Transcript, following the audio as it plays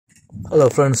Hello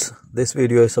friends, this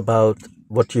video is about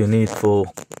what you need for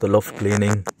the loft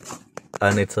cleaning,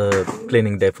 and it's a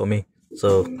cleaning day for me,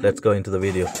 so let's go into the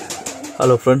video.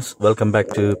 Hello friends, welcome back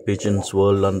to Pigeons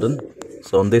World London.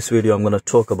 So on this video I'm going to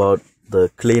talk about the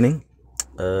cleaning,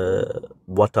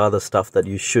 what are the stuff that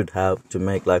you should have to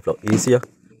make life a lot easier,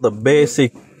 the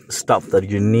basic stuff that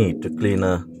you need to clean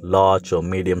a large or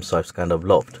medium sized kind of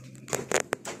loft.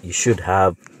 You should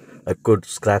have a good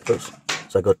scrapers.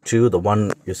 So I got two. The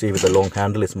one you see with the long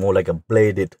handle is more like a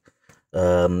bladed.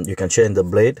 You can change the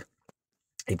blade.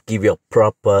 It gives you a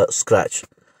proper scratch.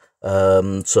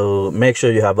 So make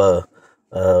sure you have a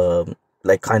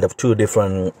like kind of two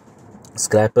different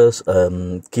scrapers.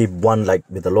 Keep one like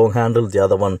with the long handle, the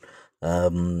other one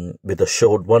with a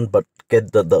short one, but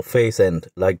get the face end,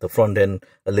 like the front end,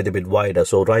 a little bit wider.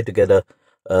 So try to get a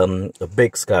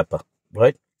big scraper,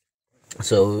 right?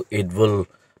 So it will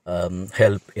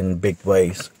help in big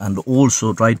ways. And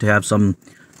also try to have some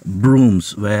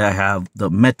brooms where I have the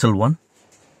metal one.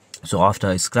 So after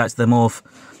I scratch them off,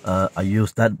 I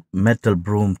use that metal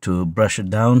broom to brush it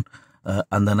down,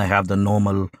 and then I have the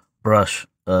normal brush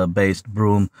based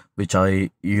broom which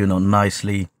I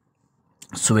nicely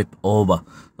sweep over.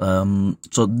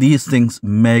 So these things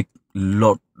make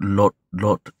lot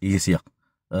easier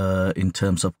in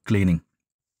terms of cleaning.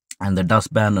 And the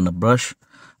dustpan and a brush.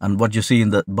 And what you see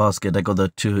in the basket, I got the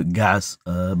two gas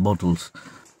bottles,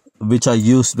 which I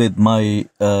use with my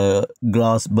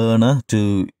grass burner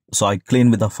so I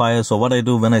clean with the fire. So what I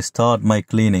do when I start my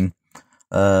cleaning,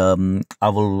 I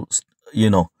will,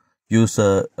 use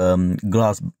a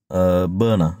grass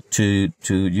burner to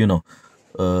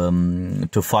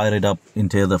fire it up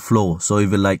into the floor. So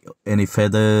if you like any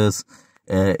feathers,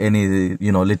 any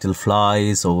little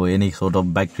flies or any sort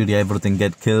of bacteria, everything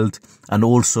get killed. And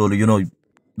also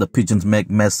the pigeons make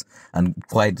mess, and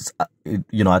quite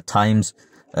at times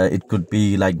it could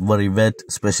be like very wet,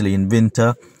 especially in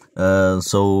winter.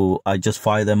 So I just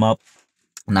fire them up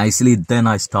nicely, then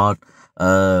I start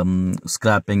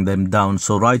scrapping them down.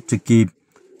 So right to keep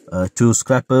two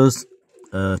scrapers,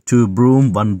 two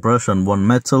broom, one brush and one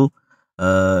metal.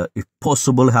 If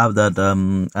possible, have that,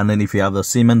 and then if you have the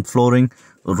cement flooring,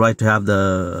 try to have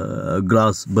the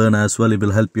grass burner as well. It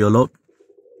will help you a lot.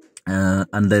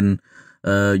 And then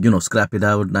scrap it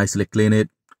out, nicely clean it.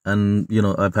 And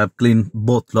I have cleaned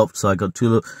both lofts. So I got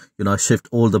two. I shift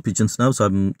all the pigeons now. So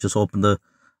I'm just open the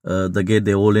gate.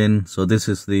 They're all in. So this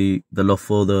is the loft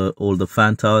for all the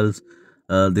fan tiles.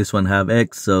 This one have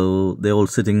eggs, so they're all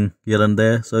sitting here and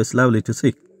there. So it's lovely to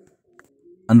see.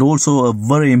 And also a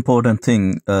very important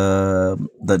thing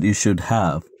that you should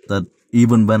have, that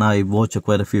even when I watch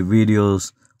quite a few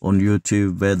videos on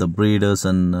YouTube where the breeders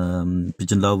and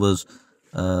pigeon lovers,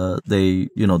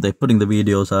 they're putting the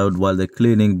videos out while they're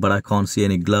cleaning, but I can't see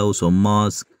any gloves or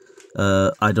mask.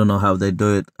 I don't know how they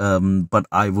do it, but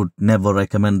I would never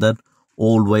recommend that.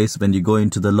 Always when you go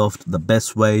into the loft, the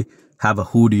best way, have a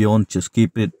hoodie on. Just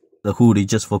keep the hoodie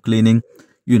just for cleaning.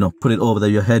 Put it over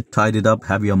your head, tied it up,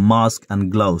 have your mask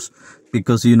and gloves,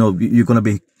 because you're going to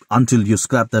be, until you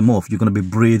scrap them off, you're going to be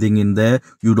breathing in there.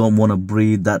 You don't want to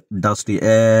breathe that dusty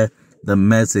air, the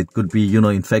mess. It could be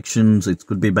infections, it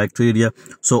could be bacteria.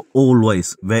 So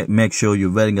always make sure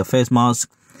you're wearing a face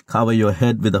mask, cover your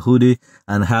head with a hoodie,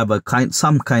 and have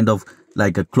some kind of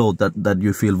like a cloth that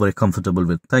you feel very comfortable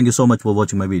with. Thank you so much for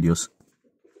watching my videos.